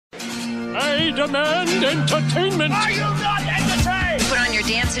I demand entertainment. Are you not entertained? Put on your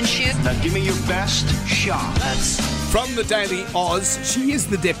dancing shoes. Now give me your best shot. From the Daily Oz, she is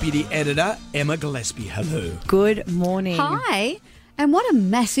the deputy editor, Emma Gillespie. Hello. Good morning. Hi. And what a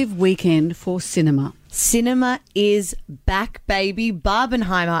massive weekend for cinema. Cinema is back, baby.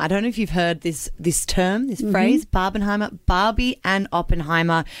 Barbenheimer. I don't know if you've heard this term, this phrase, Barbenheimer. Barbie and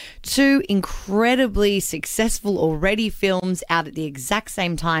Oppenheimer, two incredibly successful already films out at the exact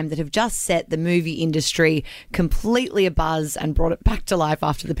same time that have just set the movie industry completely abuzz and brought it back to life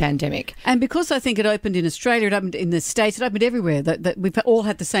after the pandemic. And because I think it opened in Australia, it opened in the States, it opened everywhere, that we've all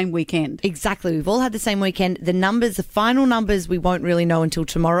had the same weekend. Exactly. We've all had the same weekend. The final numbers, we won't really know until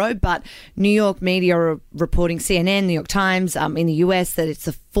tomorrow, but New York media are reporting, CNN, New York Times, in the US, that it's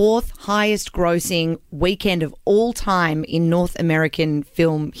the fourth highest grossing weekend of all time in North American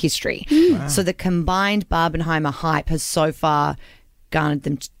film history. Wow. So the combined Barbenheimer hype has so far garnered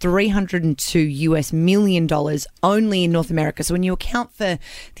them $302 million only in North America. So when you account for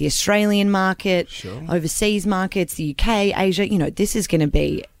the Australian market, overseas markets, the UK, Asia, this is going to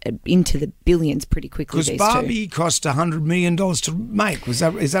be into the billions pretty quickly. Because Barbie cost $100 million to make. Is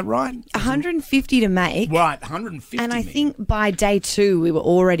that right? 150 to make. Right, 150. And I think by day 2 we were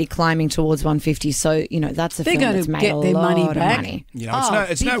already climbing towards 150. So that's a They're film going that's to made get a their lot money of back. money.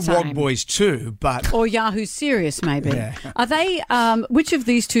 It's no Wog Boys 2, but or Yahoo Serious, maybe. Yeah. Are they? Which of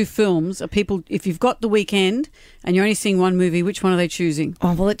these two films are people? If you've got the weekend and you're only seeing one movie, which one are they choosing?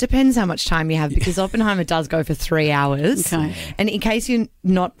 Oh, well, it depends how much time you have, because Oppenheimer does go for 3 hours. Okay. And in case you're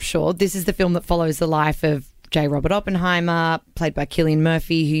not sure, this is the film that follows the life of J. Robert Oppenheimer, played by Cillian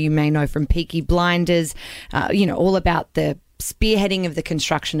Murphy, who you may know from Peaky Blinders, all about the spearheading of the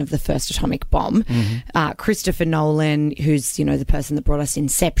construction of the first atomic bomb. Christopher Nolan, who's, the person that brought us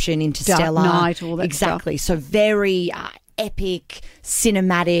Inception, Interstellar. Dark Knight, all that exactly. stuff. So very epic,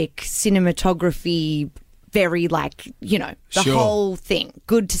 cinematic, cinematography, very the whole thing.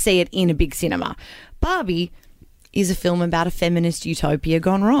 Good to see it in a big cinema. Barbie is a film about a feminist utopia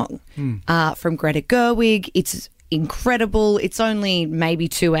gone wrong. From Greta Gerwig. It's incredible. It's only maybe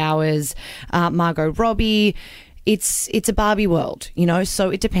 2 hours. Margot Robbie. It's a Barbie world, so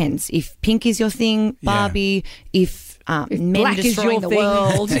it depends. If pink is your thing, Barbie. If men black is destroying your the thing.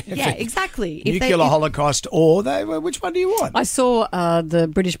 world. Yeah, exactly. Nuclear Holocaust, or which one do you want? I saw the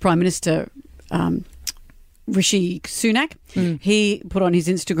British Prime Minister, Rishi Sunak. He put on his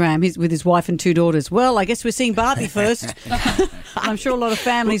Instagram with his wife and 2 daughters, well, I guess we're seeing Barbie first. I'm sure a lot of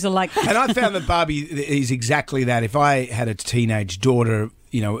families are like that. And I found that Barbie is exactly that. If I had a teenage daughter,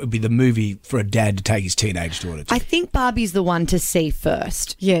 it would be the movie for a dad to take his teenage daughter to. I think Barbie's the one to see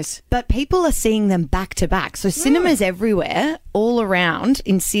first. Yes. But people are seeing them back to back. So cinemas everywhere, all around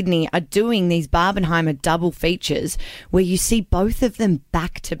in Sydney, are doing these Barbenheimer double features where you see both of them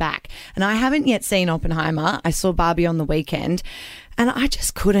back to back. And I haven't yet seen Oppenheimer. I saw Barbie on the weekend and I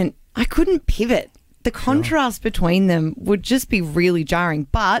just couldn't pivot. The contrast between them would just be really jarring.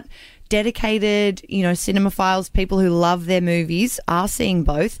 But dedicated, cinemaphiles, people who love their movies are seeing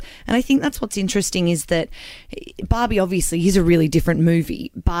both. And I think that's what's interesting, is that Barbie obviously is a really different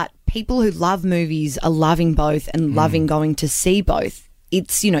movie, but people who love movies are loving both and loving going to see both.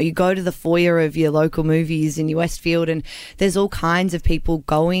 It's, you go to the foyer of your local movies in your Westfield and there's all kinds of people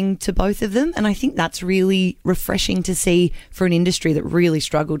going to both of them. And I think that's really refreshing to see for an industry that really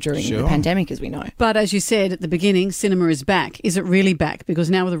struggled during the pandemic, as we know. But as you said at the beginning, cinema is back. Is it really back? Because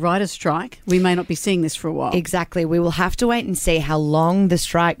now with the writer's strike, we may not be seeing this for a while. Exactly. We will have to wait and see how long the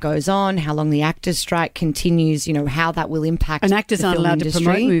strike goes on, how long the actors' strike continues, how that will impact and actors the aren't film allowed industry.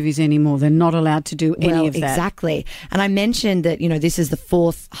 to promote movies anymore. They're not allowed to do any of that. Exactly. And I mentioned that, this is the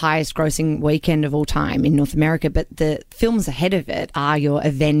fourth highest grossing weekend of all time in North America, but the films ahead of it are your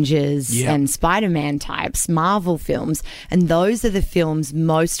Avengers and Spider-Man types, Marvel films, and those are the films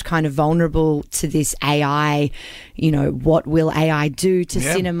most kind of vulnerable to this AI, what will AI do to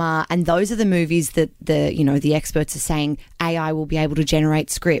cinema? And those are the movies that the experts are saying AI will be able to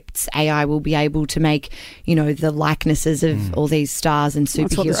generate scripts, AI will be able to make, the likenesses of all these stars and superheroes.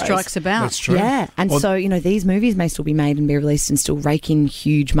 That's what the strike's about. That's true. Yeah. And so, these movies may still be made and be released and still rake in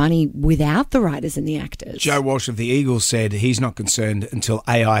huge money without the writers and the actors. Joe Walsh of the Eagles said he's not concerned until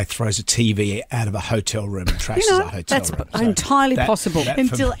AI throws a TV out of a hotel room and trashes a hotel that's room. entirely possible.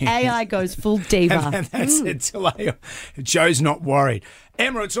 Until AI goes full diva. And that's until AI. Joe's not worried.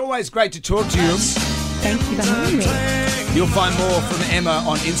 Emma, it's always great to talk to you. Thank you for having me. You'll find more from Emma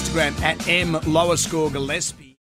on Instagram at @M_Gillespie.